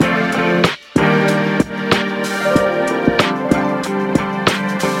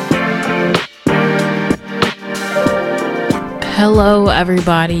Hello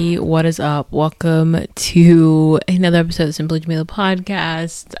everybody, what is up? Welcome to another episode of Simply Jamila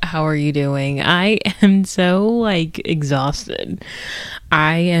podcast. How are you doing? I am so exhausted.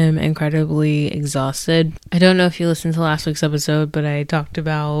 I am incredibly exhausted. I don't know if you listened to last week's episode, but I talked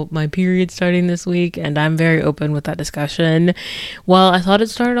about my period starting this week, and I'm very open with that discussion. Well, I thought it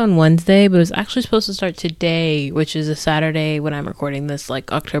started on Wednesday, but it was actually supposed to start today, which is a Saturday when I'm recording this,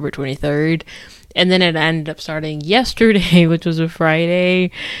 October 23rd. And then it ended up starting yesterday, which was a Friday.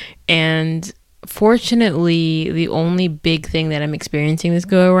 And fortunately, the only big thing that I'm experiencing this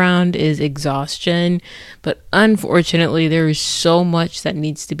go around is exhaustion. But unfortunately, there is so much that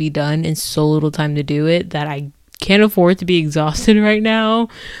needs to be done and so little time to do it that I can't afford to be exhausted right now.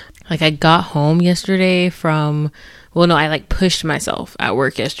 I got home yesterday I pushed myself at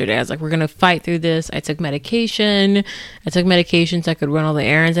work yesterday. I was like, we're going to fight through this. I took medication so I could run all the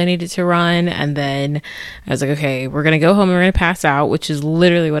errands I needed to run. And then I was like, okay, we're going to go home and we're going to pass out, which is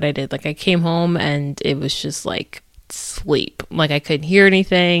literally what I did. I came home and it was just sleep. I couldn't hear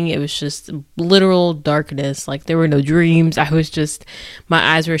anything. It was just literal darkness. There were no dreams.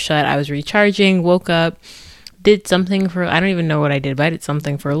 My eyes were shut. I was recharging, woke up, did something I don't even know what I did, but I did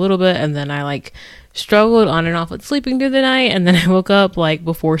something for a little bit. And then I struggled on and off with sleeping through the night. And then I woke up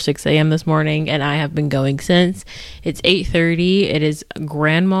before 6 a.m. this morning, and I have been going since. It's 8:30. It is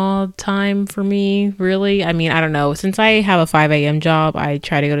grandma time for me, really. I mean, I don't know. Since I have a 5 a.m. job, I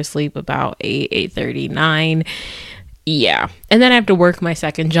try to go to sleep about 8:30, 9. Yeah. And then I have to work my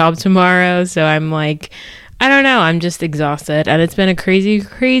second job tomorrow. So I'm I don't know. I'm just exhausted, and it's been a crazy,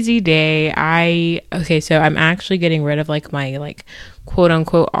 crazy day. So I'm actually getting rid of my quote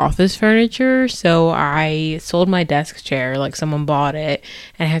unquote office furniture. So I sold my desk chair, someone bought it,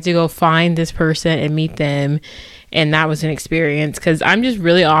 and I had to go find this person and meet them. And that was an experience because I'm just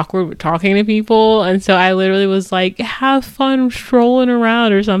really awkward with talking to people. And so I literally was have fun strolling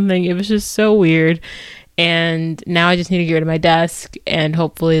around or something. It was just so weird. And now I just need to get rid of my desk, and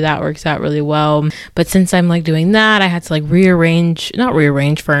hopefully that works out really well. But since I'm doing that, I had to not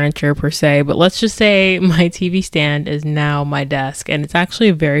rearrange furniture per se, but let's just say my TV stand is now my desk. And it's actually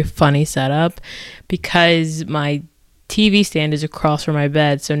a very funny setup because my TV stand is across from my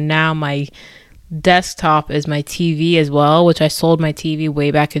bed. So now my desktop is my TV as well, which I sold my TV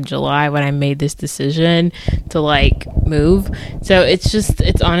way back in July when I made this decision to move. So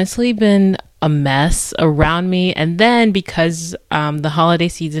it's honestly been a mess around me. And then because the holiday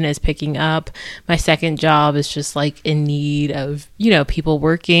season is picking up, my second job is just in need of people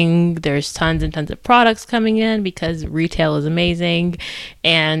working. There's tons and tons of products coming in because retail is amazing.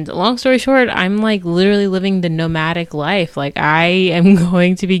 And long story short, I'm literally living the nomadic life. I am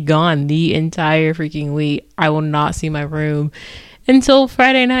going to be gone the entire freaking week. I will not see my room until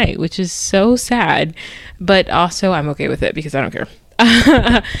Friday night, which is so sad, but also I'm okay with it because I don't care.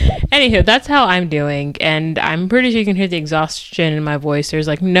 Anywho, that's how I'm doing, and I'm pretty sure you can hear the exhaustion in my voice. There's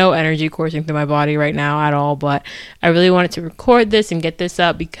no energy coursing through my body right now at all, but I really wanted to record this and get this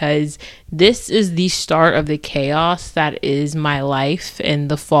up because this is the start of the chaos that is my life in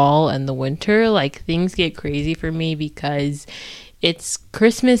the fall and the winter. Things get crazy for me because it's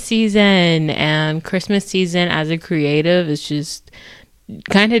Christmas season, and Christmas season as a creative is just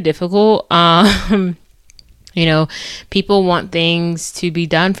kind of difficult. People want things to be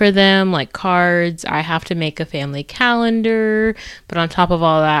done for them, like cards. I have to make a family calendar. But on top of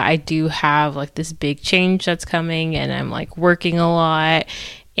all that, I do have this big change that's coming, and I'm working a lot.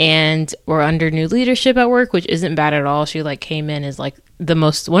 And we're under new leadership at work, which isn't bad at all. She came in as one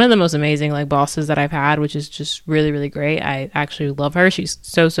of the most amazing bosses that I've had, which is just really, really great. I actually love her. She's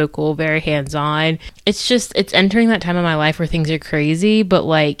so cool, very hands-on. It's entering that time of my life where things are crazy,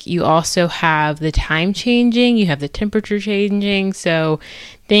 but you also have the time changing, you have the temperature changing, so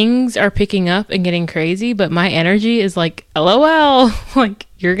things are picking up and getting crazy, but my energy is LOL,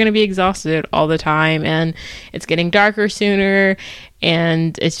 you're gonna be exhausted all the time, and it's getting darker sooner,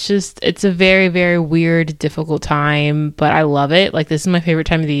 and it's a very, very weird, difficult time, but I love it. This is my favorite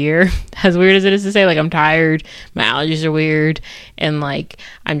time of the year. As weird as it is to say, I'm tired, my allergies are weird, and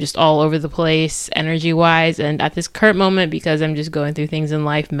I'm just all over the place energy wise, and at this current moment, because I'm just going through things in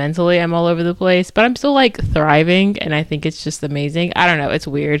life mentally, I'm all over the place, but I'm still thriving, and I think it's just amazing. I don't know, it's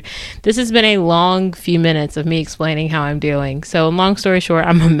weird. This has been a long few minutes of me explaining how I'm doing, so long story short,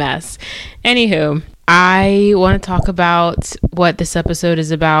 I'm a mess. Anywho, I want to talk about what this episode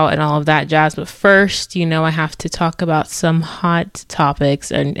is about and all of that jazz. But first, I have to talk about some hot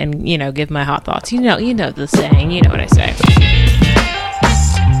topics and give my hot thoughts. You know the saying, you know what I say.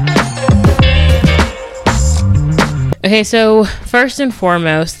 Okay, so first and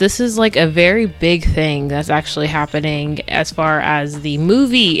foremost, this is like a very big thing that's actually happening as far as the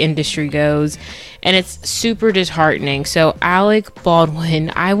movie industry goes, and it's super disheartening. So Alec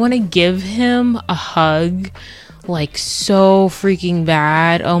Baldwin, I want to give him a hug, like so freaking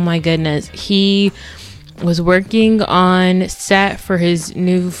bad. Oh my goodness. He was working on set for his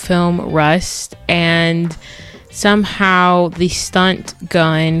new film Rust, and somehow the stunt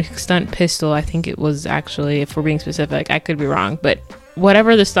pistol, I think it was actually, if we're being specific, I could be wrong, but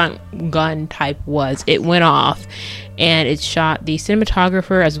whatever the stunt gun type was, it went off and it shot the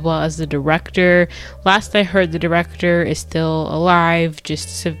cinematographer as well as the director. Last I heard, the director is still alive,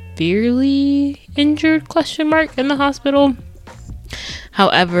 just severely injured, in the hospital.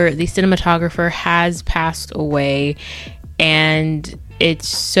 However, the cinematographer has passed away, and it's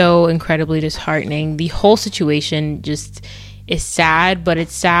so incredibly disheartening. The whole situation just is sad, but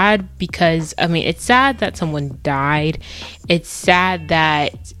it's sad because, it's sad that someone died. It's sad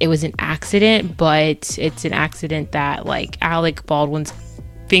that it was an accident, but it's an accident that, like, Alec Baldwin's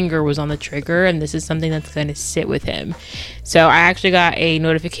finger was on the trigger, and this is something that's going to sit with him. So I actually got a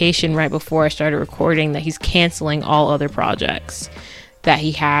notification right before I started recording that he's canceling all other projects that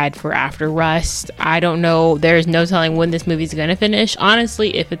he had for after Rust. I don't know. There's no telling when this movie's gonna finish,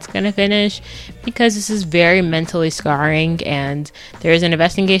 honestly, if it's gonna finish, because this is very mentally scarring, and there's an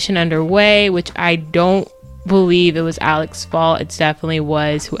investigation underway, which I don't believe it was Alec's fault. It definitely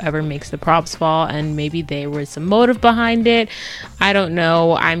was whoever makes the props fault, and maybe there was some motive behind it. I don't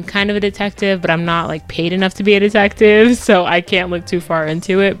know. I'm kind of a detective, but I'm not like paid enough to be a detective, so I can't look too far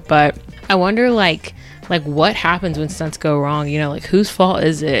into it. But I wonder, like what happens when stunts go wrong, like whose fault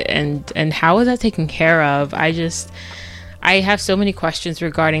is it, and how is that taken care of? I have so many questions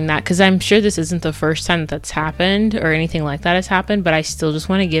regarding that, because I'm sure this isn't the first time that's happened or anything like that has happened, but I still just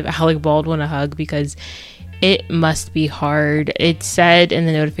want to give Alec Baldwin a hug, because it must be hard. It said in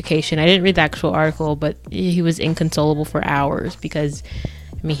the notification, I didn't read the actual article, but he was inconsolable for hours, because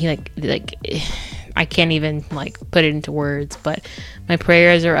he like I can't even put it into words, but my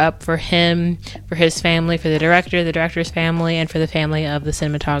prayers are up for him, for his family, for the director's family, and for the family of the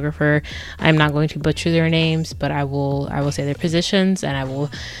cinematographer. I'm not going to butcher their names, but I will say their positions, and I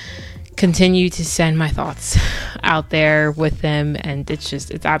will continue to send my thoughts out there with them. And it's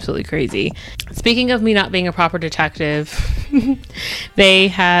absolutely crazy. Speaking of me not being a proper detective, they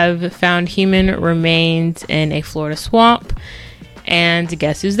have found human remains in a Florida swamp, and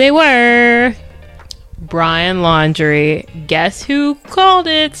guess whose they were? Brian Laundrie. Guess who called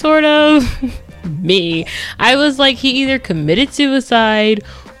it, sort of? Me. I was like, he either committed suicide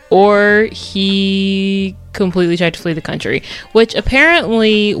or he completely tried to flee the country, which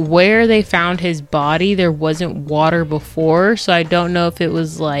apparently where they found his body, there wasn't water before. So I don't know if it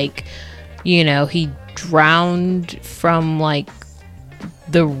was he drowned from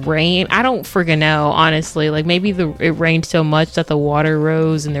the rain. I don't freaking know, honestly. Maybe it rained so much that the water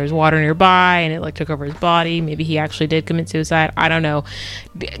rose and there was water nearby and it took over his body. Maybe he actually did commit suicide. I don't know.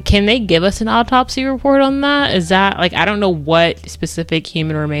 Can they give us an autopsy report on that? Is that I don't know what specific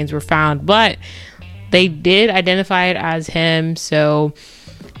human remains were found, but they did identify it as him. So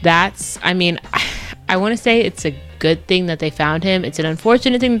that's, I want to say it's a good thing that they found him. It's an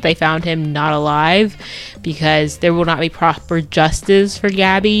unfortunate thing that they found him not alive, because there will not be proper justice for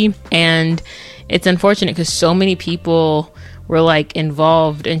Gabby. And it's unfortunate because so many people were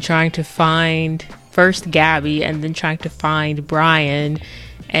involved in trying to find first Gabby and then trying to find Brian,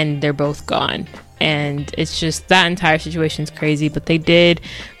 and they're both gone. And it's just, that entire situation is crazy, but they did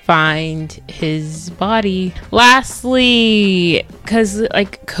find his body. Lastly, because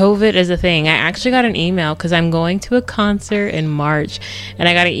COVID is a thing, I actually got an email because I'm going to a concert in March, and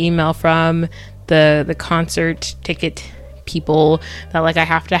I got an email from the concert ticket people that I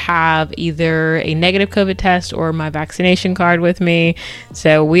have to have either a negative COVID test or my vaccination card with me.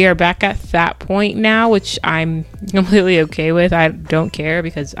 So we are back at that point now, which I'm completely okay with. I don't care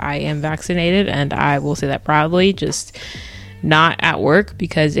because I am vaccinated, and I will say that proudly. Just not at work,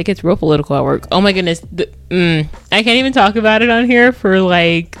 because it gets real political at work. Oh my goodness. I can't even talk about it on here for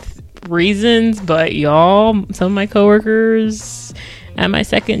reasons, but y'all, some of my coworkers at my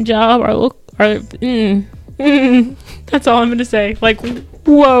second job that's all I'm gonna say.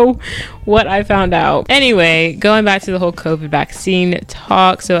 Whoa, what I found out. Anyway, going back to the whole COVID vaccine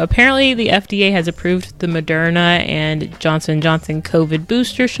talk. So apparently the FDA has approved the Moderna and Johnson & Johnson COVID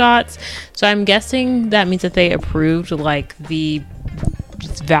booster shots. So I'm guessing that means that they approved the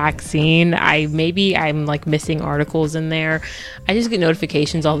vaccine. I'm missing articles in there. I just get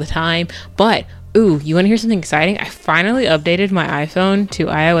notifications all the time. But Ooh, you want to hear something exciting? I finally updated my iPhone to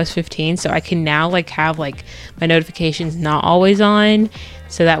iOS 15, so I can now like have like my notifications not always on.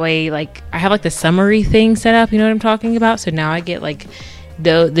 So that way, like I have like the summary thing set up. You know what I'm talking about? So now I get like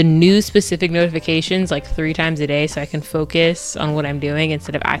the news specific notifications like 3 times a day, so I can focus on what I'm doing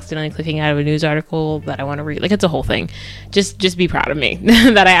instead of accidentally clicking out of a news article that I want to read. Like it's a whole thing. Just be proud of me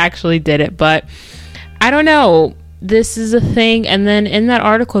that I actually did it. But I don't know. This is a thing. And then in that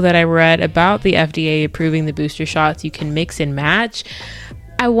article that I read about the FDA approving the booster shots, you can mix and match.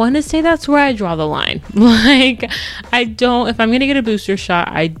 I want to say that's where I draw the line. Like, if I'm going to get a booster shot,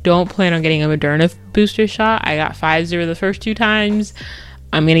 I don't plan on getting a Moderna booster shot. I got Pfizer the first 2 times.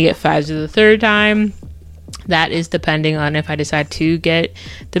 I'm going to get Pfizer the 3rd time. That is depending on if I decide to get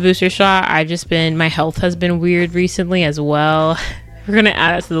the booster shot. My health has been weird recently as well. We're going to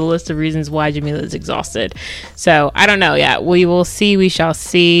add it to the list of reasons why Jamila is exhausted. So I don't know yet. We will see. We shall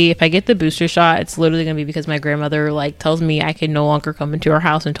see. If I get the booster shot, it's literally going to be because my grandmother like tells me I can no longer come into her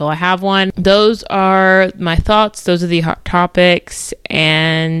house until I have one. Those are my thoughts. Those are the hot topics.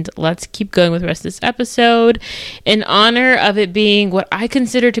 And let's keep going with the rest of this episode. In honor of it being what I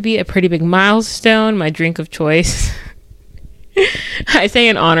consider to be a pretty big milestone, my drink of choice. I say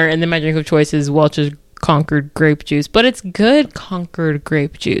in honor, and then my drink of choice is Welch's Concord grape juice, but it's good Concord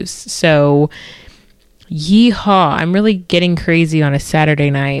grape juice. So yeehaw, I'm really getting crazy on a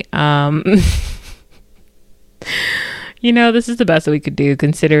Saturday night. This is the best that we could do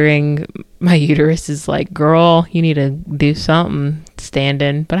considering my uterus is like, girl, you need to do something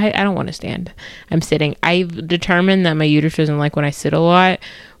standing. But I don't want to stand. I'm sitting. I've determined that my uterus doesn't like when I sit a lot,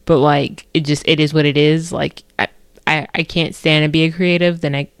 but like it is what it is. Like I can't stand and be a creative.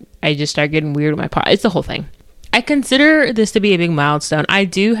 Then I just start getting weird with my pot. It's the whole thing. I consider this to be a big milestone. I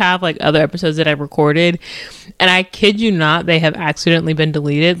do have like other episodes that I've recorded, and I kid you not, they have accidentally been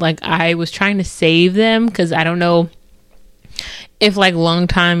deleted. Like I was trying to save them because I don't know if like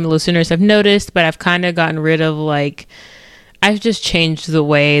longtime listeners have noticed, but I've kind of gotten rid of like, I've just changed the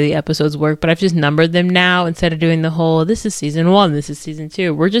way the episodes work, but I've just numbered them now instead of doing the whole, this is season 1, this is season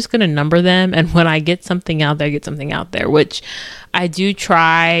 2. We're just going to number them. And when I get something out there, I get something out there, which I do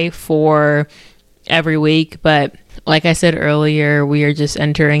try for every week. But like I said earlier, we are just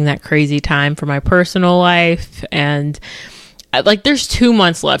entering that crazy time for my personal life. And like, there's 2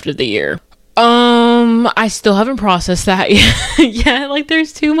 months left of the year. I still haven't processed that yet. Yeah, like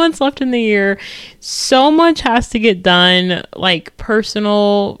there's 2 months left in the year. So much has to get done, like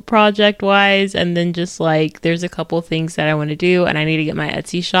personal project wise, and then just like there's a couple things that I want to do, and I need to get my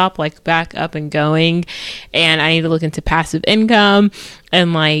Etsy shop like back up and going, and I need to look into passive income,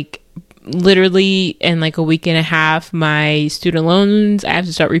 and like literally in like a week and a half, my student loans, I have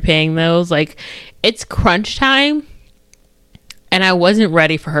to start repaying those. Like it's crunch time, and I wasn't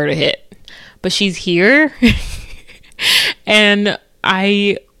ready for her to hit. But she's here. And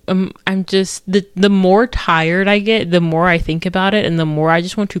I'm just, the more tired I get, the more I think about it, and the more I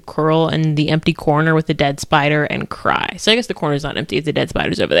just want to curl in the empty corner with the dead spider and cry. So I guess the corner's not empty if the dead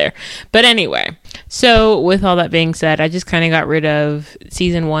spider's over there. But anyway, so with all that being said, I just kind of got rid of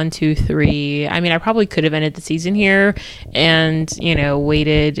season 1, 2, 3. I mean, I probably could have ended the season here and,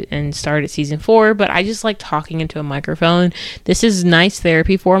 waited and started season 4, but I just like talking into a microphone. This is nice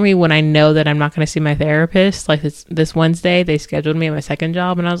therapy for me when I know that I'm not going to see my therapist. Like this Wednesday, they scheduled me at my second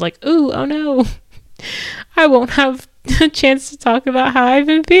job, and I was like, oh no, I won't have a chance to talk about how I've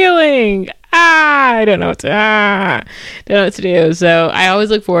been feeling. I don't know what to do. So I always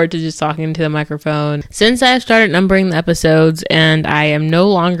look forward to just talking to the microphone. Since I have started numbering the episodes, and I am no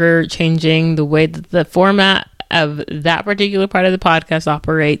longer changing the way that the format of that particular part of the podcast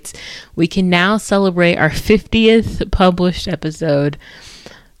operates, we can now celebrate our 50th published episode.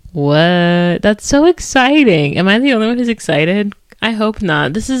 What? That's so exciting. Am I the only one who's excited? I hope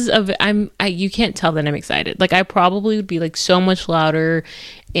not. This is you can't tell that I'm excited. Like I probably would be like so much louder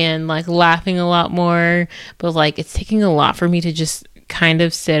and like laughing a lot more, but like it's taking a lot for me to just kind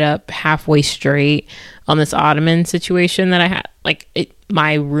of sit up halfway straight on this ottoman situation that I had. Like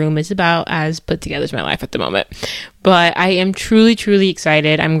my room is about as put together as my life at the moment. But I am truly, truly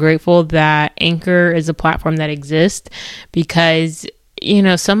excited. I'm grateful that Anchor is a platform that exists because,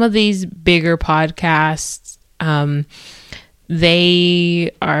 some of these bigger podcasts, they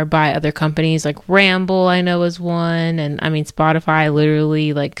are by other companies like Ramble, I know is one. And I mean, Spotify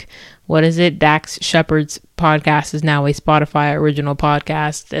literally, like, what is it? Dax Shepard's podcast is now a Spotify original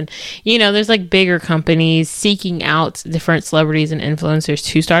podcast. And, there's like bigger companies seeking out different celebrities and influencers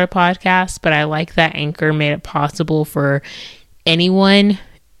to start a podcast. But I like that Anchor made it possible for anyone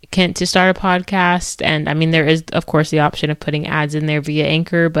significant to start a podcast. And I mean, there is, of course, the option of putting ads in there via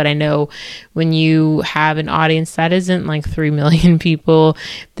Anchor, but I know when you have an audience that isn't like 3 million people,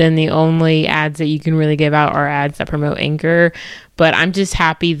 then the only ads that you can really give out are ads that promote Anchor. But I'm just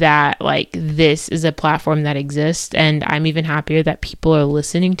happy that like this is a platform that exists, and I'm even happier that people are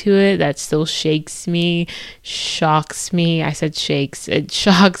listening to it. That still shocks me. I said shakes. It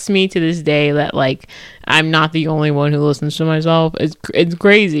shocks me to this day that like I'm not the only one who listens to myself. It's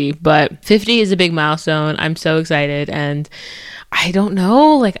crazy, but 50 is a big milestone. I'm so excited, and I don't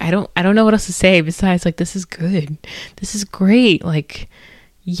know, like I don't know what else to say besides like this is good. This is great. Like,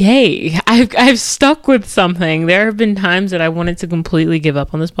 yay. I've stuck with something. There have been times that I wanted to completely give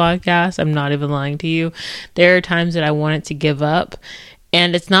up on this podcast. I'm not even lying to you. There are times that I wanted to give up,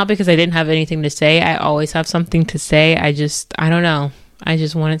 and it's not because I didn't have anything to say. I always have something to say. I don't know. I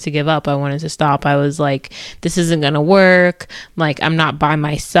just wanted to give up. I wanted to stop. I was like, this isn't going to work. Like, I'm not by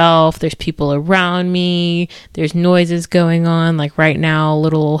myself. There's people around me. There's noises going on. Like right now,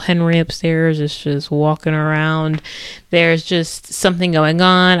 little Henry upstairs is just walking around. There's just something going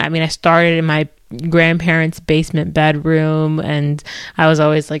on. I mean, I started in my grandparents' basement bedroom, and I was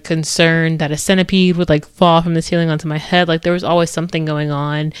always like concerned that a centipede would like fall from the ceiling onto my head. Like there was always something going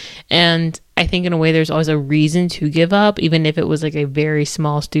on, and I think in a way there's always a reason to give up, even if it was like a very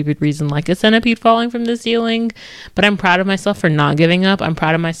small stupid reason like a centipede falling from the ceiling. But I'm proud of myself for not giving up. I'm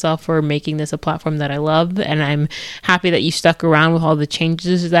proud of myself for making this a platform that I love, and I'm happy that you stuck around with all the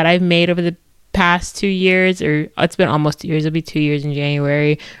changes that I've made over the past 2 years, or it's been almost 2 years. It'll be 2 years in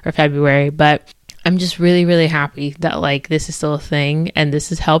January or February, but I'm just really, really happy that like this is still a thing, and this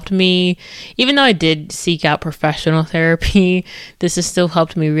has helped me. Even though I did seek out professional therapy, this has still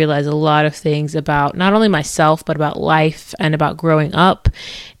helped me realize a lot of things about not only myself, but about life and about growing up.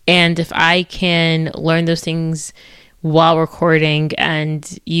 And if I can learn those things while recording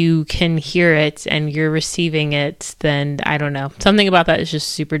and you can hear it and you're receiving it, then I don't know. Something about that is just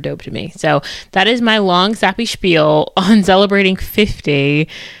super dope to me. So that is my long, sappy spiel on celebrating 50.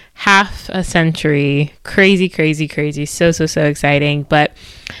 Half a century. Crazy, crazy, crazy. So exciting. But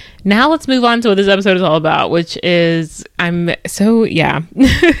now let's move on to what this episode is all about, which is I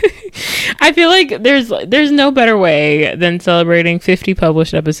feel like there's no better way than celebrating 50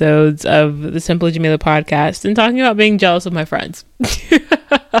 published episodes of the Simply Jamila podcast and talking about being jealous of my friends.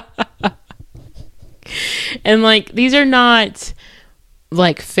 And like, these are not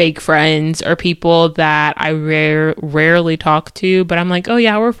like fake friends or people that I rarely talk to, but I'm like, oh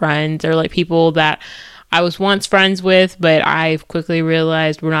yeah, we're friends. Or like people that I was once friends with, but I've quickly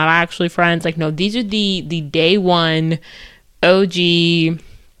realized we're not actually friends. Like, no, these are the day one OG,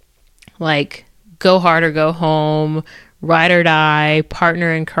 like go hard or go home, ride or die,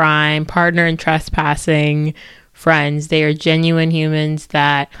 partner in crime, partner in trespassing friends. They are genuine humans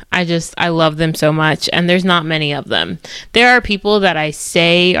that I love them so much, and there's not many of them. There are people that I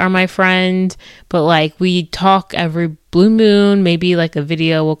say are my friend, but like we talk every blue moon. Maybe like a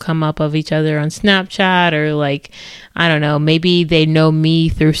video will come up of each other on Snapchat, or like, I don't know, maybe they know me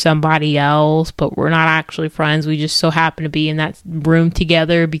through somebody else, but we're not actually friends. We just so happen to be in that room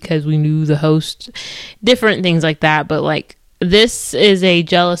together because we knew the host, different things like that. But like, this is a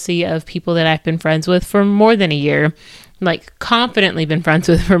jealousy of people that I've been friends with for more than a year, like confidently been friends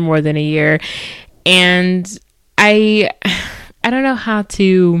with for more than a year. And I don't know how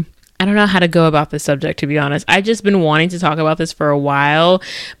to go about this subject, to be honest. I've just been wanting to talk about this for a while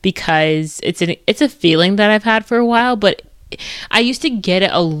because it's a feeling that I've had for a while, but I used to get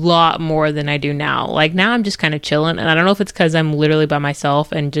it a lot more than I do now. Like now I'm just kind of chilling, and I don't know if it's because I'm literally by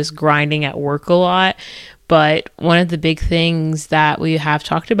myself and just grinding at work a lot. But one of the big things that we have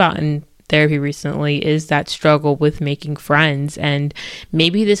talked about in therapy recently is that struggle with making friends. And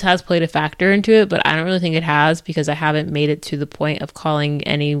maybe this has played a factor into it, but I don't really think it has, because I haven't made it to the point of calling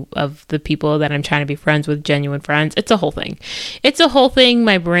any of the people that I'm trying to be friends with genuine friends. It's a whole thing.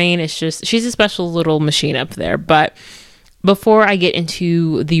 My brain is just, she's a special little machine up there. But before I get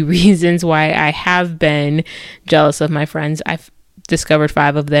into the reasons why I have been jealous of my friends, I've discovered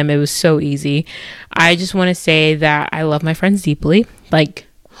 5 of them. It was so easy. I just want to say that I love my friends deeply, like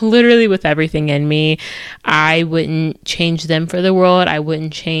literally with everything in me. I wouldn't change them for the world. I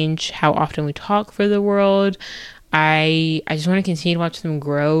wouldn't change how often we talk for the world. I just want to continue to watch them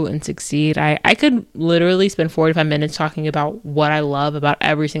grow and succeed. I could literally spend 45 minutes talking about what I love about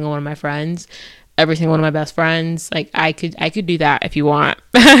every single one of my friends, every single one of my best friends. Like I could do that if you want.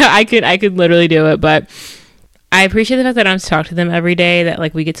 I could literally do it, but I appreciate the fact that I don't have to talk to them every day, that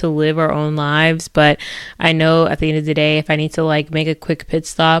like we get to live our own lives. But I know at the end of the day, if I need to like make a quick pit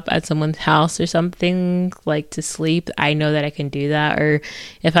stop at someone's house or something, like to sleep, I know that I can do that. Or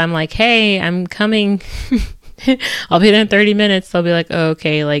if I'm like, hey, I'm coming, I'll be there in 30 minutes. They'll be like, oh,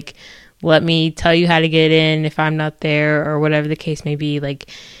 okay, like let me tell you how to get in if I'm not there, or whatever the case may be. Like,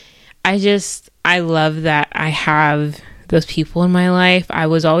 I love that I have those people in my life. I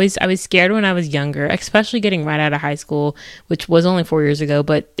was scared when I was younger, especially getting right out of high school, which was only 4 years ago,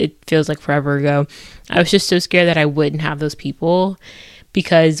 but it feels like forever ago. I was just so scared that I wouldn't have those people,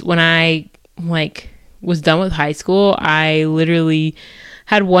 because when I like was done with high school, I literally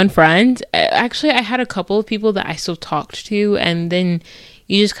had one friend. Actually, I had a couple of people that I still talked to, and then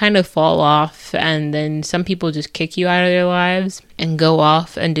you just kind of fall off, and then some people just kick you out of their lives and go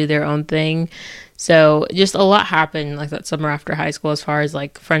off and do their own thing. So just a lot happened like that summer after high school as far as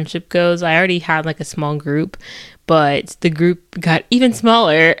like friendship goes. I already had like a small group, but the group got even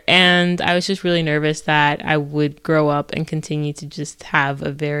smaller, and I was just really nervous that I would grow up and continue to just have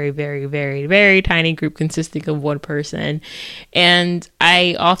a very, very, very, very tiny group consisting of one person. And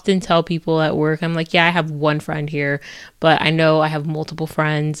I often tell people at work, I'm like, yeah, I have one friend here, but I know I have multiple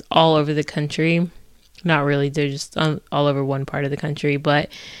friends all over the country. Not really, they're just all over one part of the country,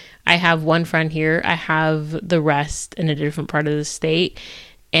 but I have one friend here. I have the rest in a different part of the state.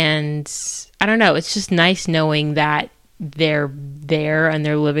 And I don't know, it's just nice knowing that they're there and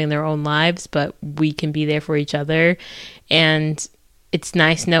they're living their own lives, but we can be there for each other. And it's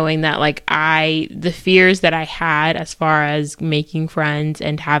nice knowing that like the fears that I had as far as making friends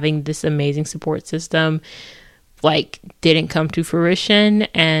and having this amazing support system like didn't come to fruition,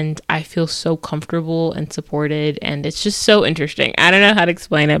 and I feel so comfortable and supported, and it's just so interesting. I don't know how to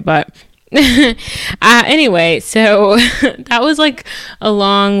explain it, but anyway, so that was like a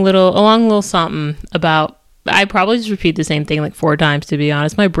long little something about. I probably just repeat the same thing like 4 times, to be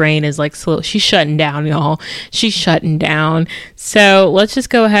honest. My brain is like slow. She's shutting down, y'all. She's shutting down. So let's just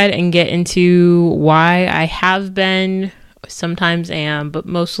go ahead and get into why I have been, sometimes am, but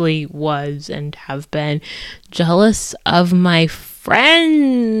mostly was and have been jealous of my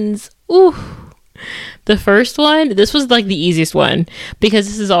friends. Ooh. The first one, this was like the easiest one, because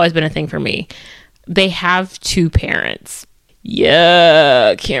this has always been a thing for me. They have 2 parents.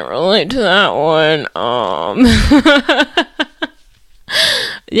 Yeah, can't relate to that one.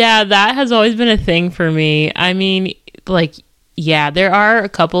 Yeah, that has always been a thing for me. I mean, like, yeah, there are a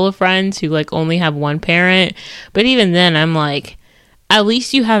couple of friends who like only have one parent, but even then I'm like, at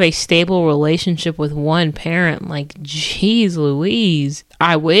least you have a stable relationship with one parent. Like, geez Louise,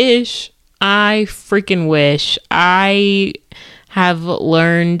 I freaking wish. I have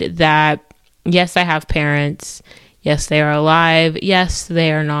learned that yes, I have parents. Yes, they are alive. Yes,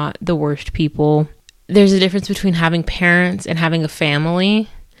 they are not the worst people. There's a difference between having parents and having a family.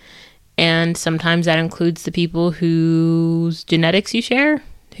 And sometimes that includes the people whose genetics you share,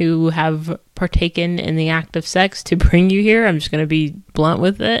 who have partaken in the act of sex to bring you here. I'm just going to be blunt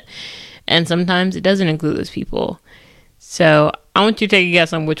with it. And sometimes it doesn't include those people. So I want you to take a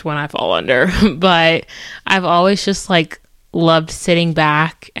guess on which one I fall under. But I've always just like loved sitting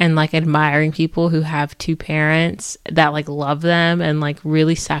back and like admiring people who have 2 parents that like love them and like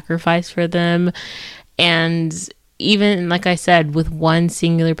really sacrifice for them. And even like I said, with one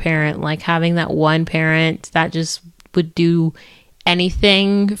singular parent, like having that one parent that just would do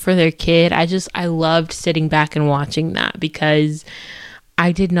anything for their kid. I loved sitting back and watching that, because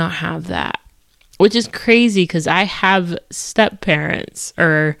I did not have that, which is crazy because I have step parents,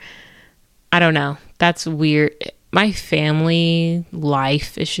 or I don't know. That's weird. My family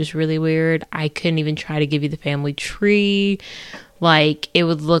life is just really weird. I couldn't even try to give you the family tree. Like, it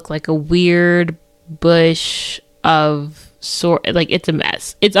would look like a weird bush of sort, like it's a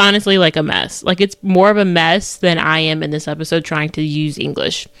mess. It's honestly like a mess. Like, it's more of a mess than I am in this episode trying to use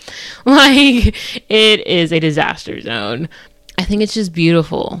English. Like, it is a disaster zone. I think it's just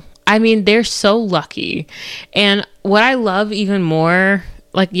beautiful. I mean, they're so lucky. And what I love even more,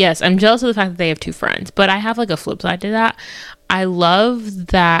 like, yes, I'm jealous of the fact that they have 2 friends, but I have like a flip side to that. I love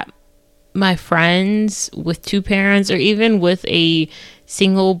that my friends with 2 parents, or even with a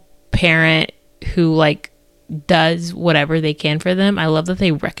single parent who like does whatever they can for them, I love that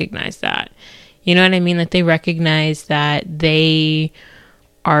they recognize that. You know what I mean? Like, they recognize that they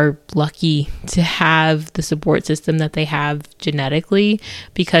are lucky to have the support system that they have genetically,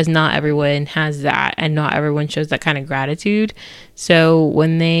 because not everyone has that and not everyone shows that kind of gratitude. So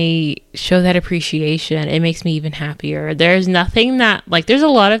when they show that appreciation, it makes me even happier. There's nothing that, like, there's a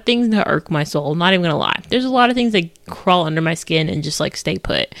lot of things that irk my soul, not even gonna lie. There's a lot of things that crawl under my skin and just like stay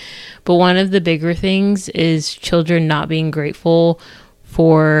put. But one of the bigger things is children not being grateful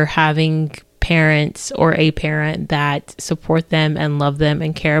for having parents or a parent that support them and love them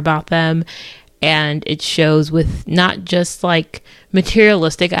and care about them. And it shows with not just like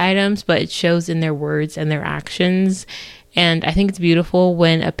materialistic items, but it shows in their words and their actions. And I think it's beautiful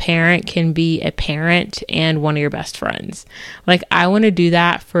when a parent can be a parent and one of your best friends. Like, I want to do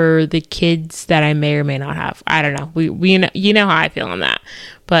that for the kids that I may or may not have. I don't know. We you know how I feel on that.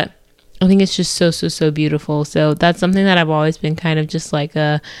 But I think it's just so beautiful. So that's something that I've always been kind of just like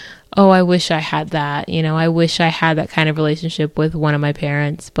oh, I wish I had that. You know, I wish I had that kind of relationship with one of my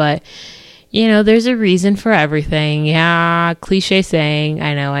parents. But, you know, there's a reason for everything. Yeah, cliche saying.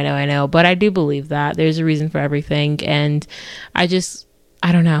 I know. But I do believe that there's a reason for everything. And I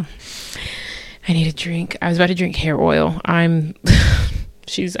don't know. I need a drink. I was about to drink hair oil. I'm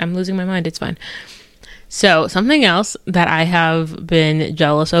losing my mind. It's fine. So something else that I have been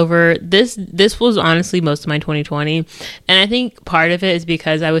jealous over, this was honestly most of my 2020. And I think part of it is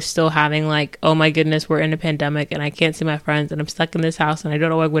because I was still having like, oh my goodness, we're in a pandemic and I can't see my friends and I'm stuck in this house and I don't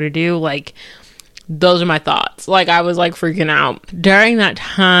know what I'm going to do. Like, those are my thoughts. Like, I was like freaking out. During that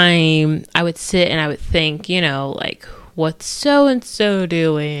time, I would sit and I would think, you know, like, what's so-and-so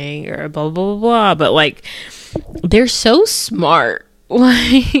doing or blah, blah, blah, blah. But like, they're so smart.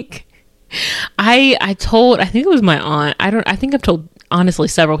 Like, I think it was my aunt. I think I've told honestly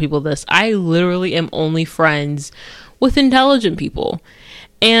several people this. I literally am only friends with intelligent people.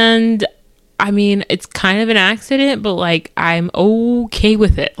 And I mean, it's kind of an accident, but like, I'm okay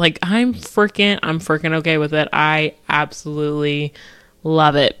with it. Like, I'm freaking okay with it. I absolutely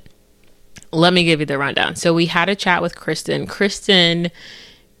love it. Let me give you the rundown. So we had a chat with Kristen. Kristen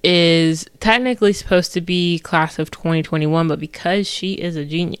is technically supposed to be class of 2021, but because she is a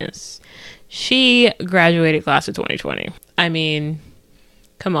genius, she graduated class of 2020. I mean,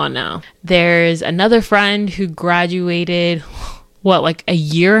 come on now. There's another friend who graduated, like a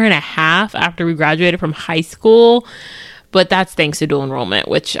year and a half after we graduated from high school. But that's thanks to dual enrollment,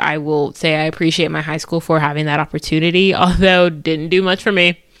 which I will say I appreciate my high school for having that opportunity, although didn't do much for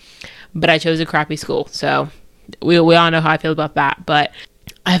me. But I chose a crappy school. So we all know how I feel about that. But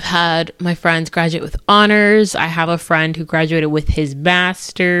I've had my friends graduate with honors. I have a friend who graduated with his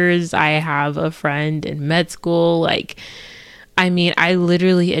master's. I have a friend in med school. Like, I mean, I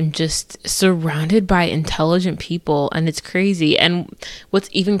literally am just surrounded by intelligent people, and it's crazy. And what's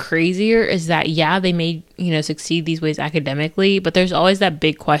even crazier is that, yeah, they may, you know, succeed these ways academically, but there's always that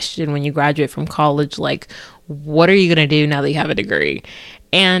big question when you graduate from college, like, what are you going to do now that you have a degree?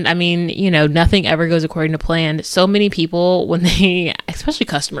 And I mean, you know, nothing ever goes according to plan. So many people, when they, especially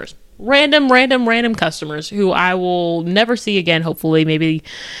customers, random customers who I will never see again, hopefully, maybe,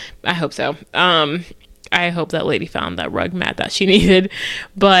 I hope so. I hope that lady found that rug mat that she needed.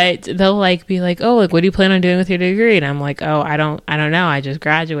 But they'll like be like, oh, like, what do you plan on doing with your degree? And I'm like, oh, I don't know. I just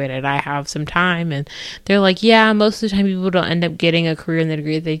graduated. I have some time. And they're like, yeah, most of the time people don't end up getting a career in the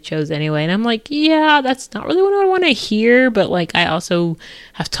degree that they chose anyway. And I'm like, yeah, that's not really what I want to hear. But like, I also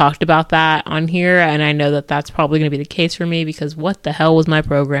have talked about that on here. And I know that that's probably going to be the case for me, because what the hell was my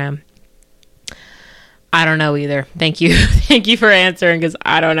program? I don't know either. Thank you. Thank you for answering, because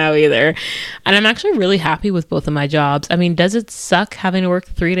I don't know either. And I'm actually really happy with both of my jobs. I mean, does it suck having to work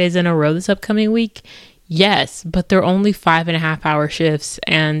 3 days in a row this upcoming week? Yes, but they're only 5.5-hour shifts,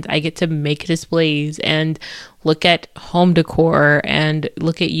 and I get to make displays and look at home decor and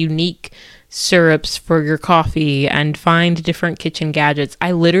look at unique syrups for your coffee and find different kitchen gadgets.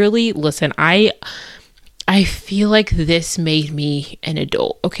 I literally, listen, I feel like this made me an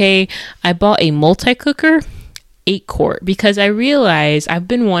adult, okay? I bought a multi-cooker, 8-quart, because I realized I've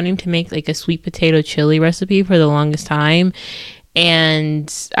been wanting to make like a sweet potato chili recipe for the longest time.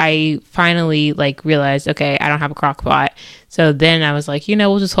 And I finally like realized, okay, I don't have a crock pot. So then I was like, you know,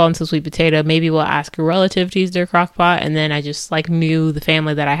 we'll just hold on to sweet potato. Maybe we'll ask a relative to use their crock pot. And then I just like knew the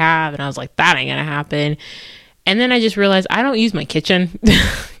family that I have. And I was like, that ain't gonna happen. And then I just realized I don't use my kitchen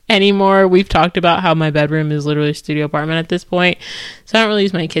anymore. We've talked about how my bedroom is literally a studio apartment at this point. So I don't really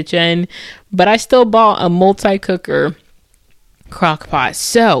use my kitchen, but I still bought a multi-cooker crock pot.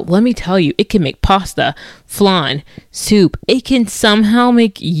 So let me tell you, it can make pasta, flan, soup. It can somehow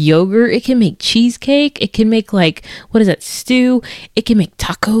make yogurt. It can make cheesecake. It can make like, what is that, stew? It can make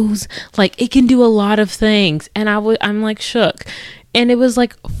tacos. Like, it can do a lot of things. And I'm like shook. and it was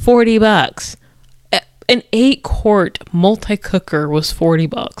like $40. An 8-quart multi-cooker was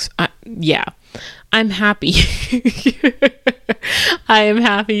 $40. Yeah, I'm happy. I am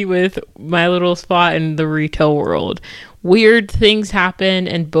happy with my little spot in the retail world. Weird things happen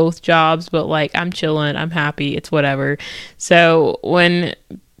in both jobs, but like, I'm chilling, I'm happy, it's whatever. So when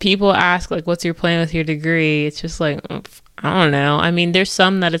people ask like, what's your plan with your degree? It's just like, I don't know. I mean, there's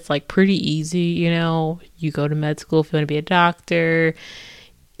some that it's like pretty easy, you go to med school if you want to be a doctor.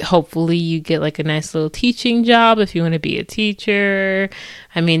 Hopefully you get like a nice little teaching job if you want to be a teacher.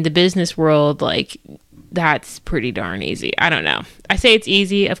 I mean, the business world, like, that's pretty darn easy. I don't know. I say it's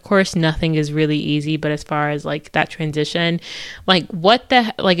easy. Of course, nothing is really easy, but as far as like that transition, like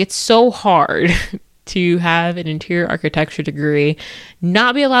it's so hard to have an interior architecture degree,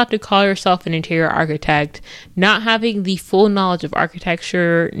 not be allowed to call yourself an interior architect, not having the full knowledge of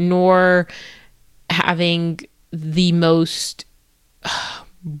architecture, nor having the most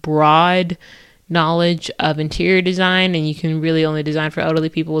broad knowledge of interior design, and you can really only design for elderly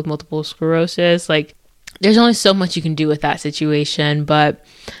people with multiple sclerosis. Like, there's only so much you can do with that situation. But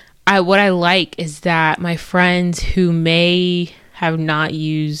what I like is that my friends who may have not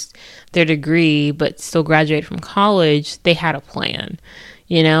used their degree but still graduate from college, they had a plan.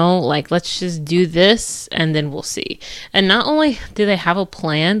 Like, let's just do this and then we'll see. And not only do they have a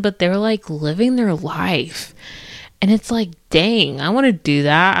plan, but they're like living their life. And it's like, dang, I want to do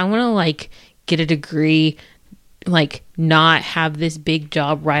that. I want to like get a degree, like not have this big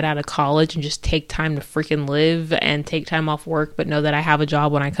job right out of college and just take time to freaking live and take time off work, but know that I have a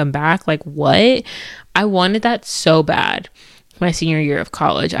job when I come back. Like, what? I wanted that so bad. My senior year of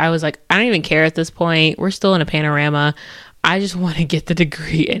college, I was like, I don't even care at this point. We're still in a panorama. I just want to get the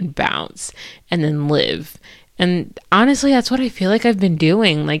degree and bounce and then live. And honestly, that's what I feel like I've been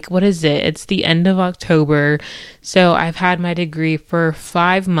doing. Like, what is it? It's the end of October. So I've had my degree for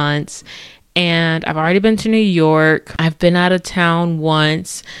 5 months and I've already been to New York. I've been out of town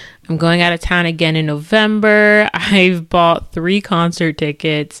once. I'm going out of town again in November. I've bought 3 concert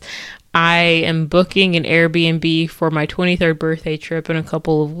tickets. I am booking an Airbnb for my 23rd birthday trip in a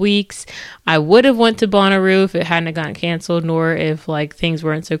couple of weeks. I would have went to Bonnaroo if it hadn't gotten canceled, nor if like things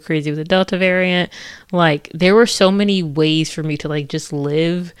weren't so crazy with the Delta variant. Like, there were so many ways for me to like just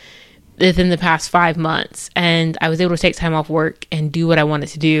live within the past 5 months, and I was able to take time off work and do what I wanted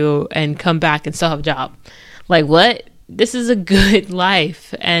to do and come back and still have a job. Like, what? This is a good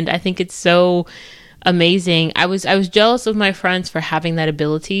life, and I think it's so amazing. I was jealous of my friends for having that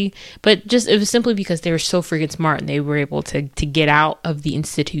ability, but just it was simply because they were so freaking smart and they were able to get out of the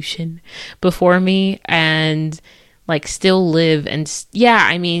institution before me and like still live. And yeah,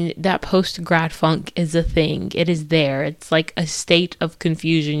 I mean, that post-grad funk is a thing. It is there. It's like a state of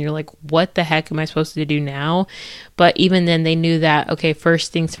confusion. You're like, what the heck am I supposed to do now? But even then they knew that, okay,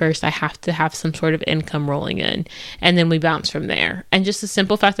 first things first, I have to have some sort of income rolling in, and then we bounce from there. And just the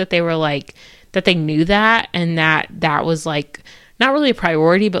simple fact that they were like, that they knew that, and that was like not really a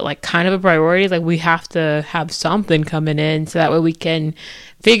priority, but like kind of a priority. Like, we have to have something coming in so that way we can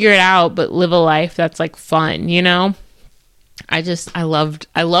figure it out, but live a life that's like fun, I loved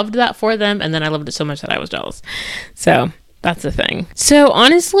that for them. And then I loved it so much that I was jealous. So that's the thing. So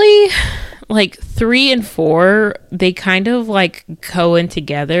honestly, like 3 and 4, they kind of like go in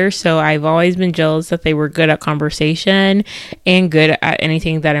together. So I've always been jealous that they were good at conversation and good at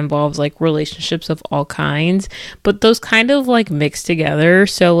anything that involves like relationships of all kinds, but those kind of like mix together.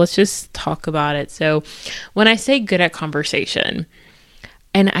 So let's just talk about it. So when I say good at conversation,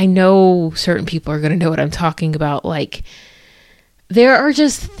 and I know certain people are going to know what I'm talking about, like, there are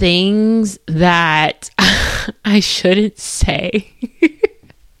just things that I shouldn't say.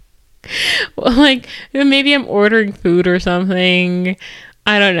 Well, like, maybe I'm ordering food or something.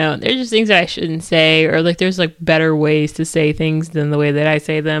 I don't know. There's just things that I shouldn't say, or like there's like better ways to say things than the way that I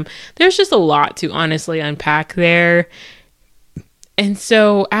say them. There's just a lot to honestly unpack there. And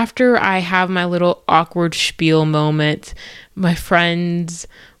so after I have my little awkward spiel moment, my friends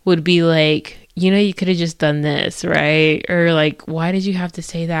would be like, you could have just done this, right? Or like, why did you have to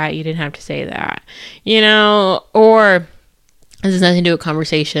say that? You didn't have to say that, or this has nothing to do with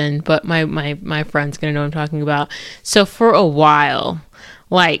conversation, but my friend's gonna know what I'm talking about. So for a while,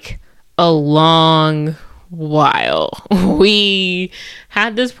 like a long while, we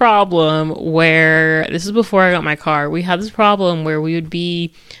had this problem where, this is before I got my car, we had this problem where we would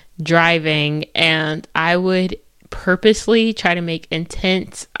be driving and I would purposely try to make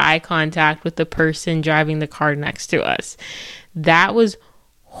intense eye contact with the person driving the car next to us. That was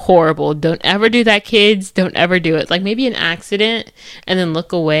horrible. Don't ever do that, kids. Don't ever do it. Like maybe an accident and then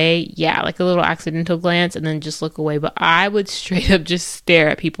look away. Yeah, like a little accidental glance and then just look away. But I would straight up just stare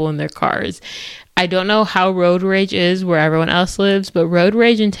at people in their cars. I don't know how road rage is where everyone else lives, but road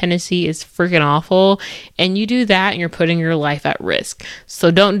rage in Tennessee is freaking awful. And you do that and you're putting your life at risk.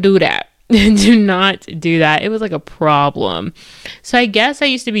 So don't do that. Do not do that. It was like a problem. So I guess I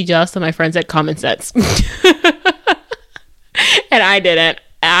used to be jealous that my friends had common sense. And I didn't.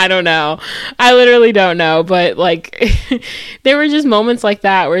 I don't know. I literally don't know. But like, there were just moments like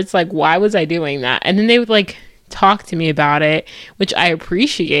that where it's like, why was I doing that? And then they would like talk to me about it, which I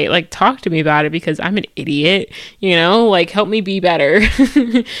appreciate. Like, talk to me about it because I'm an idiot, you know, like help me be better.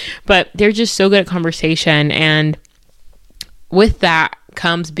 But they're just so good at conversation. And with that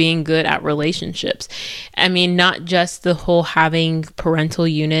comes being good at relationships. I mean, not just the whole having parental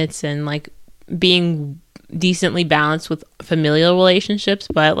units and like being decently balanced with familial relationships,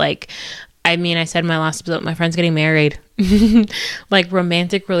 but like, I mean, I said in my last episode, my friend's getting married. Like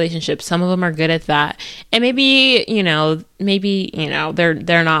romantic relationships, some of them are good at that. And maybe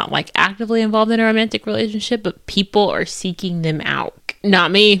they're not like actively involved in a romantic relationship, but people are seeking them out.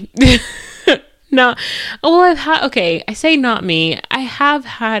 Not me. No. Well, I say not me. I have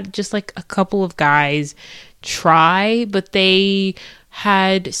had just like a couple of guys try, but they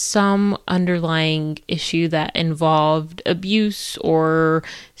had some underlying issue that involved abuse or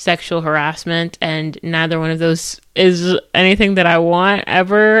sexual harassment, and neither one of those is anything that I want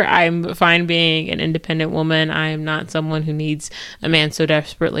ever. I'm fine being an independent woman. I am not someone who needs a man so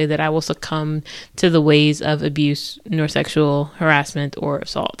desperately that I will succumb to the ways of abuse nor sexual harassment or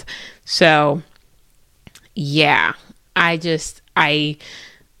assault. So yeah, I used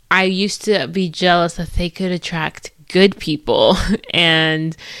to be jealous that they could attract good people.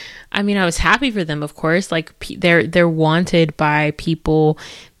 And I mean, I was happy for them, of course. Like they're wanted by people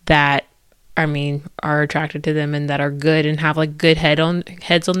that, I mean, are attracted to them and that are good and have like good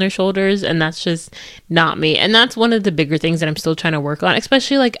heads on their shoulders. And that's just not me. And that's one of the bigger things that I'm still trying to work on,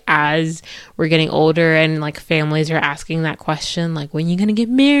 especially like as we're getting older and like families are asking that question, like, when are you going to get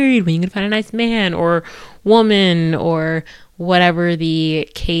married? When are you going to find a nice man or woman or whatever the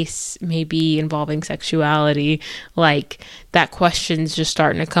case may be involving sexuality? Like, that question's just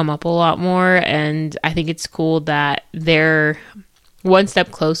starting to come up a lot more. And I think it's cool that they're one step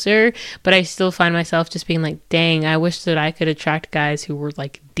closer, but I still find myself just being like, dang, I wish that I could attract guys who were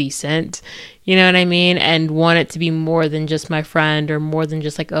like decent, you know what I mean? And want it to be more than just my friend or more than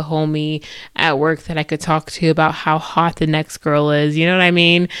just like a homie at work that I could talk to about how hot the next girl is, you know what I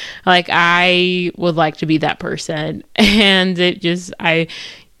mean? Like, I would like to be that person. And I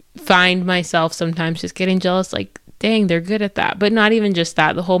find myself sometimes just getting jealous, like, dang, they're good at that. But not even just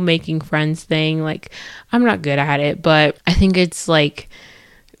that, the whole making friends thing, like, I'm not good at it, but I think it's like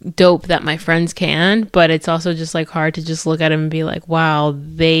dope that my friends can, but it's also just like hard to just look at them and be like, wow,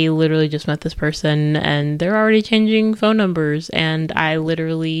 they literally just met this person and they're already changing phone numbers, and I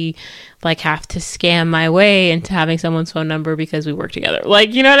literally like have to scam my way into having someone's phone number because we work together.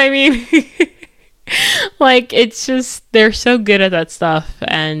 Like, you know what I mean? Like, it's just, they're so good at that stuff.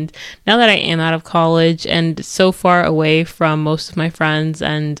 And now that I am out of college and so far away from most of my friends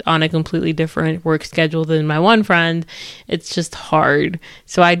and on a completely different work schedule than my one friend, it's just hard.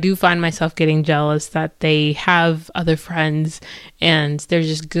 So I do find myself getting jealous that they have other friends and they're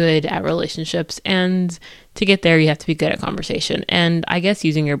just good at relationships. And to get there, you have to be good at conversation and I guess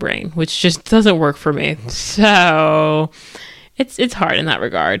using your brain, which just doesn't work for me. So it's hard in that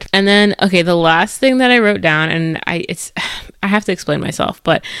regard. And then, okay, the last thing that I wrote down, and I have to explain myself,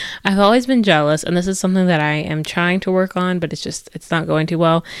 but I've always been jealous, and this is something that I am trying to work on, but it's not going too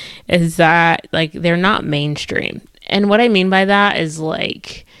well, is that like they're not mainstream. And what I mean by that is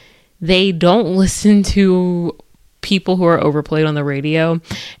like they don't listen to people who are overplayed on the radio.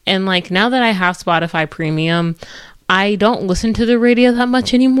 And like now that I have Spotify Premium, I don't listen to the radio that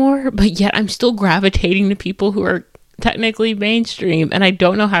much anymore, but yet I'm still gravitating to people who are technically mainstream, and I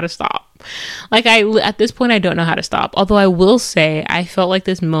don't know how to stop. Like, at this point I don't know how to stop. Although I will say I felt like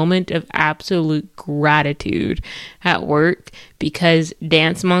this moment of absolute gratitude at work because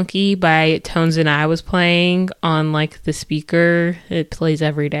Dance Monkey by Tones and I was playing on like the speaker. It plays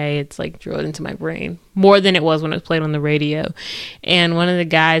every day. It's like drilled into my brain more than it was when it was played on the radio. And one of the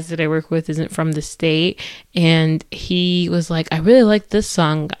guys that I work with isn't from the state, and he was like, I really like this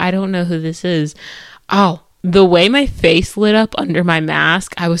song. I don't know who this is. Oh, the way my face lit up under my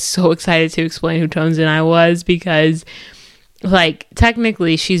mask, I was so excited to explain who Tones and I was because like,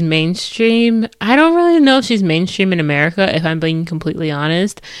 technically she's mainstream. I don't really know if she's mainstream in America, if I'm being completely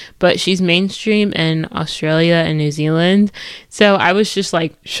honest, but she's mainstream in Australia and New Zealand. So I was just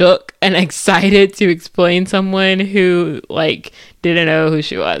like shook and excited to explain someone who like didn't know who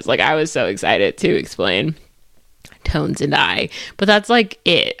she was. Like, I was so excited to explain Tones and I, but that's like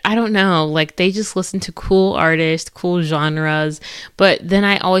it. I don't know, like, they just listen to cool artists, cool genres, but then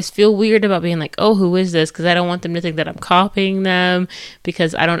I always feel weird about being like, oh, who is this? Because I don't want them to think that I'm copying them,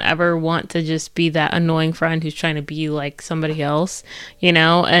 because I don't ever want to just be that annoying friend who's trying to be like somebody else, you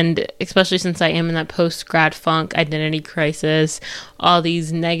know. And especially since I am in that post-grad funk, identity crisis, all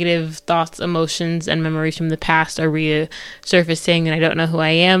these negative thoughts, emotions, and memories from the past are resurfacing, and I don't know who I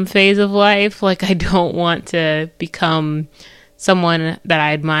am phase of life. Like, I don't want to become someone that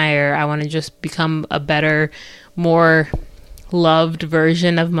I admire. I want to just become a better, more loved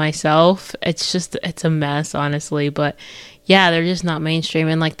version of myself. It's a mess, honestly. But yeah, they're just not mainstream,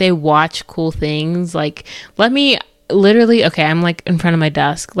 and like, they watch cool things. Like, literally, okay, I'm like in front of my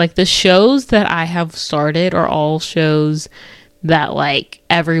desk. Like, the shows that I have started are all shows that like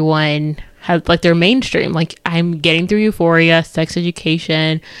everyone has, like, they're mainstream. Like, I'm getting through Euphoria, Sex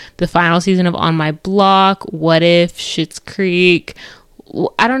Education, the final season of On My Block, What If, Schitt's Creek.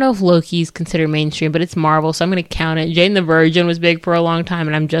 I don't know if Loki's considered mainstream, but it's Marvel, so I'm going to count it. Jane the Virgin was big for a long time,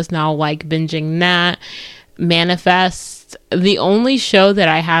 and I'm just now like binging that. Manifest. The only show that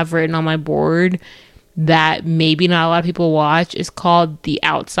I have written on my board that maybe not a lot of people watch is called The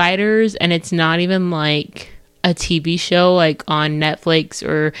Outsiders, and it's not even like a TV show like on Netflix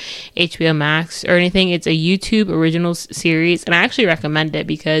or HBO Max or anything. It's a YouTube original series, and I actually recommend it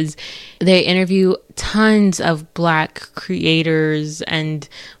because they interview tons of Black creators and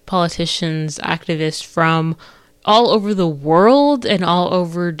politicians, activists from all over the world and all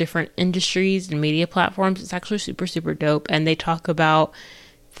over different industries and media platforms. It's actually super, super dope, and they talk about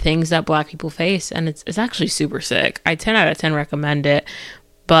things that Black people face, and it's actually super sick. I 10 out of 10 recommend it,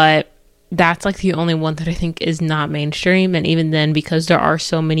 but that's like the only one that I think is not mainstream. And even then, because there are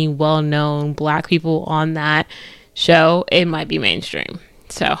so many well-known Black people on that show, it might be mainstream.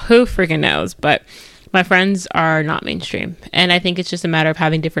 So who freaking knows? But my friends are not mainstream, and I think it's just a matter of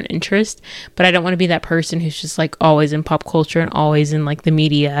having different interests. But I don't want to be that person who's just like always in pop culture and always in like the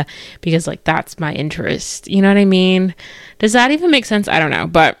media, because like that's my interest. You know what I mean? Does that even make sense? I don't know,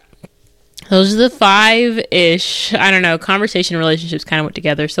 but those are the 5-ish, I don't know, conversation relationships kind of went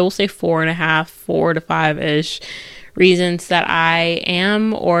together. So we'll say 4.5, 4 to 5-ish reasons that I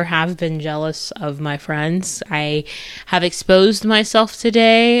am or have been jealous of my friends. I have exposed myself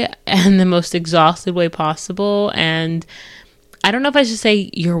today in the most exhausted way possible. And I don't know if I should say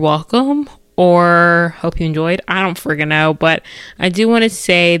you're welcome or hope you enjoyed. I don't friggin' know. But I do want to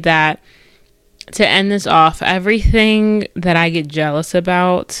say that, to end this off, everything that I get jealous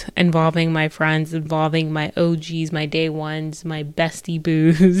about involving my friends, involving my OGs, my day ones, my bestie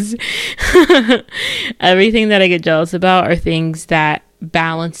boos, everything that I get jealous about are things that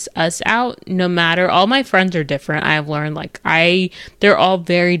balance us out. No matter, all my friends are different. I've learned, like, they're all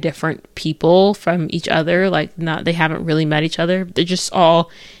very different people from each other. Like, they haven't really met each other. They're just all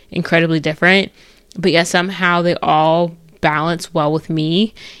incredibly different. But yeah, somehow they all balance well with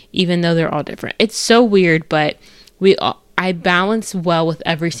me, even though they're all different. It's so weird, but I balance well with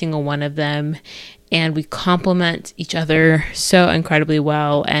every single one of them, and we complement each other so incredibly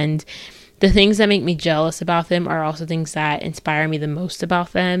well. And the things that make me jealous about them are also things that inspire me the most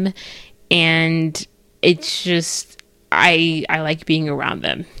about them. And it's just, I like being around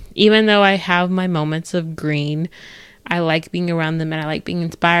them. Even though I have my moments of green, I like being around them, and I like being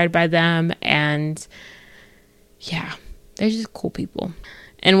inspired by them. And yeah, they're just cool people.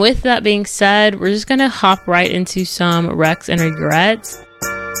 And with that being said, we're just going to hop right into some recs and regrets.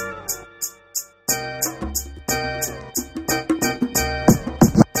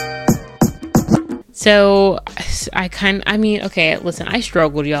 So okay, listen, I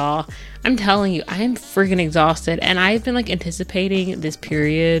struggled, y'all. I'm telling you, I am freaking exhausted, and I've been like anticipating this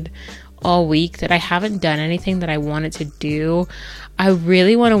period all week that I haven't done anything that I wanted to do. I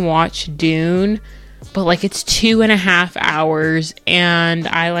really want to watch Dune, but like it's 2.5 hours, and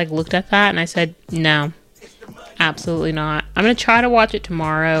I like looked at that and I said, no, absolutely not. I'm going to try to watch it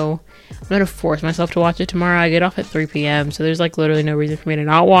tomorrow. I'm going to force myself to watch it tomorrow. I get off at 3 p.m. So there's like literally no reason for me to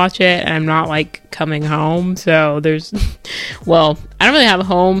not watch it. And I'm not like coming home. So well, I don't really have a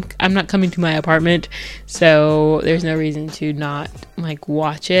home. I'm not coming to my apartment. So there's no reason to not like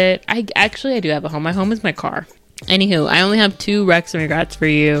watch it. I do have a home. My home is my car. Anywho, I only have 2 recs and regrets for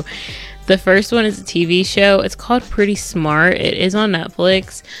you. The first one is a TV show. It's called Pretty Smart. It is on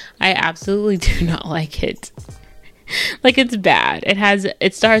Netflix. I absolutely do not like it. Like, it's bad.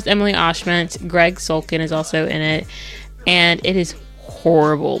 It stars Emily Oshment. Greg Sulkin is also in it, and it is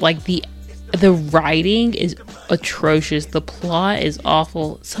horrible. Like, the writing is atrocious. The plot is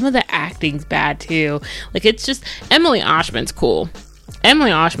awful. Some of the acting's bad too. Like, it's just, Emily Oshment's cool.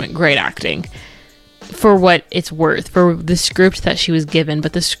 Emily Oshment, great acting for what it's worth, for the script that she was given,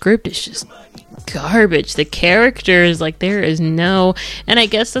 but the script is just garbage. The characters, like, there is no, and I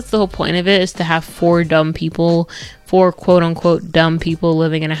guess that's the whole point of it, is to have four quote unquote dumb people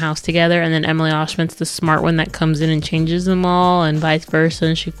living in a house together, and then Emily Oshment's the smart one that comes in and changes them all, and vice versa,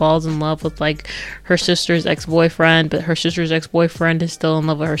 and she falls in love with, like, her sister's ex-boyfriend, but her sister's ex-boyfriend is still in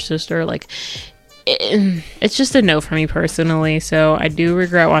love with her sister. Like, it's just a no for me personally, so I do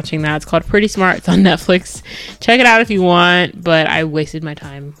regret watching that. It's called Pretty Smart. It's on Netflix. Check it out if you want, but I wasted my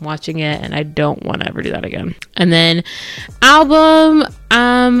time watching it, and I don't want to ever do that again. And then album,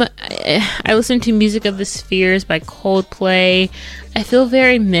 I listened to Music of the Spheres by Coldplay. I feel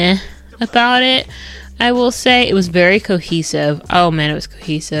very meh about it. I will say it was very cohesive. Oh man, it was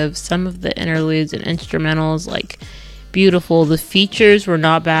cohesive. Some of the interludes and instrumentals, like, beautiful. The features were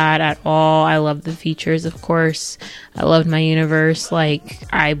not bad at all. I love the features, of course. I loved My Universe. Like,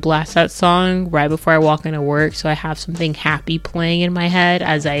 I blast that song right before I walk into work, so I have something happy playing in my head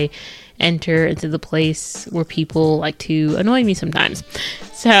as I enter into the place where people like to annoy me sometimes.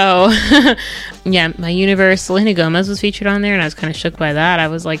 So yeah, My Universe. Selena Gomez was featured on there, and I was kind of shook by that. I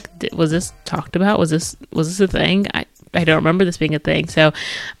was like, was this talked about? Was this a thing? I don't remember this being a thing. So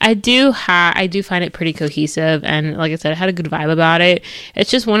I do find it pretty cohesive, and like I said, I had a good vibe about it. It's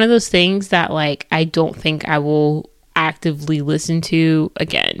just one of those things that, like, I don't think I will actively listen to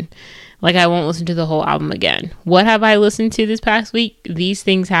again. Like, I won't listen to the whole album again. What have I listened to this past week? These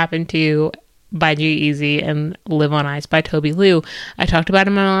Things Happen To by G-Eazy and Live on Ice by Toby Lou. I talked about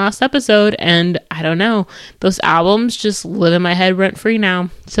him in my last episode, and I don't know, those albums just live in my head rent free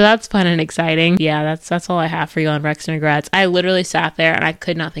now. So that's fun and exciting. Yeah, that's all I have for you on Recs and Regrets. I literally sat there and I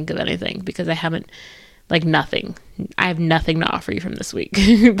could not think of anything because I have nothing to offer you from this week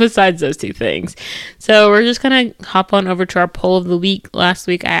besides those two things. So we're just gonna hop on over to our poll of the week. Last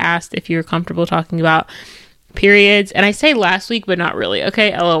week I asked if you were comfortable talking about periods, and I say last week but not really,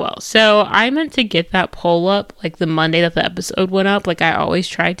 okay, LOL. So I meant to get that poll up like the Monday that the episode went up, like I always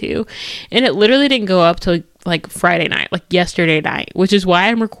try to, and it literally didn't go up till like Friday night, like yesterday night, which is why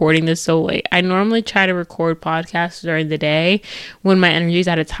I'm recording this so late. I normally try to record podcasts during the day when my energy is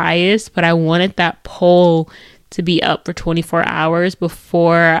at its highest, but I wanted that poll to be up for 24 hours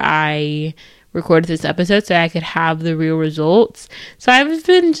before I recorded this episode so I could have the real results. So I've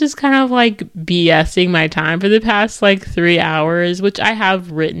been just kind of like BSing my time for the past like 3 hours, which I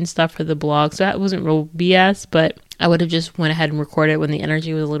have written stuff for the blog, so that wasn't real BS, but I would have just went ahead and recorded it when the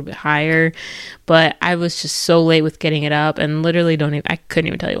energy was a little bit higher. But I was just so late with getting it up, and literally I couldn't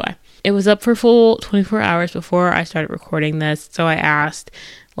even tell you why. It was up for full 24 hours before I started recording this, so I asked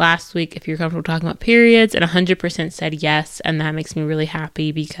last week if you're comfortable talking about periods, and 100% said yes, and that makes me really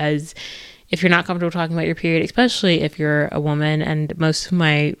happy, because if you're not comfortable talking about your period, especially if you're a woman, and most of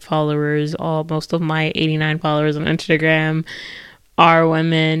my 89 followers on Instagram are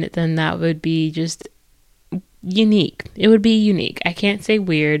women, then that would be just unique. It would be unique. I can't say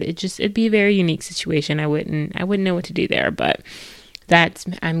weird. It'd be a very unique situation. I wouldn't know what to do there, but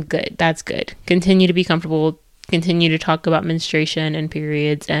I'm good. That's good. Continue to be comfortable. Continue to talk about menstruation and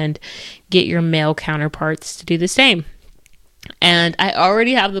periods, and get your male counterparts to do the same. And I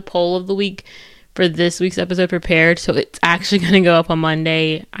already have the poll of the week for this week's episode prepared, so it's actually going to go up on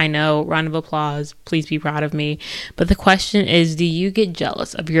Monday. I know, round of applause, please be proud of me. But the question is, do you get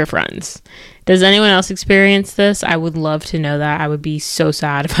jealous of your friends? Does anyone else experience this? I would love to know that. I would be so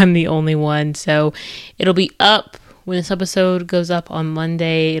sad if I'm the only one. So it'll be up when this episode goes up on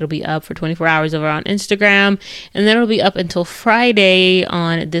Monday. It'll be up for 24 hours over on Instagram, and then it'll be up until Friday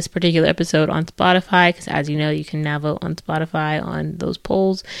on this particular episode on Spotify, because as you know, you can now vote on Spotify on those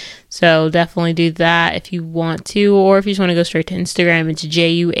polls. So definitely do that if you want to, or if you just want to go straight to Instagram, it's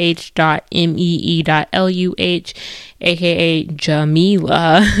juh.mee.luh, aka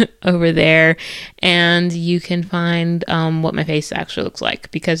Jamila, over there, and you can find what my face actually looks like,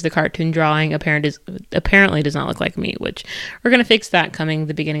 because the cartoon drawing apparently does not look like me, which we're gonna fix that coming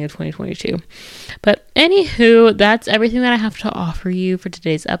the beginning of 2022. But anywho, that's everything that I have to offer you for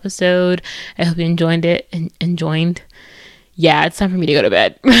today's episode. I hope you enjoyed it and enjoyed. Yeah, it's time for me to go to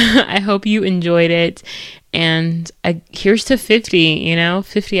bed. I hope you enjoyed it. And here's to 50,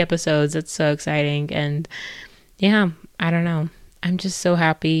 50 episodes. That's so exciting. And yeah, I don't know. I'm just so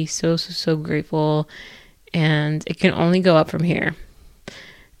happy, so grateful. And it can only go up from here.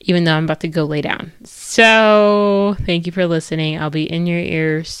 even though I'm about to go lay down. So thank you for listening. I'll be in your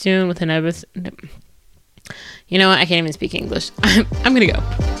ear soon with another. You know what? I can't even speak English. I'm gonna go.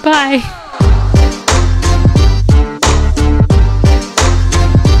 Bye.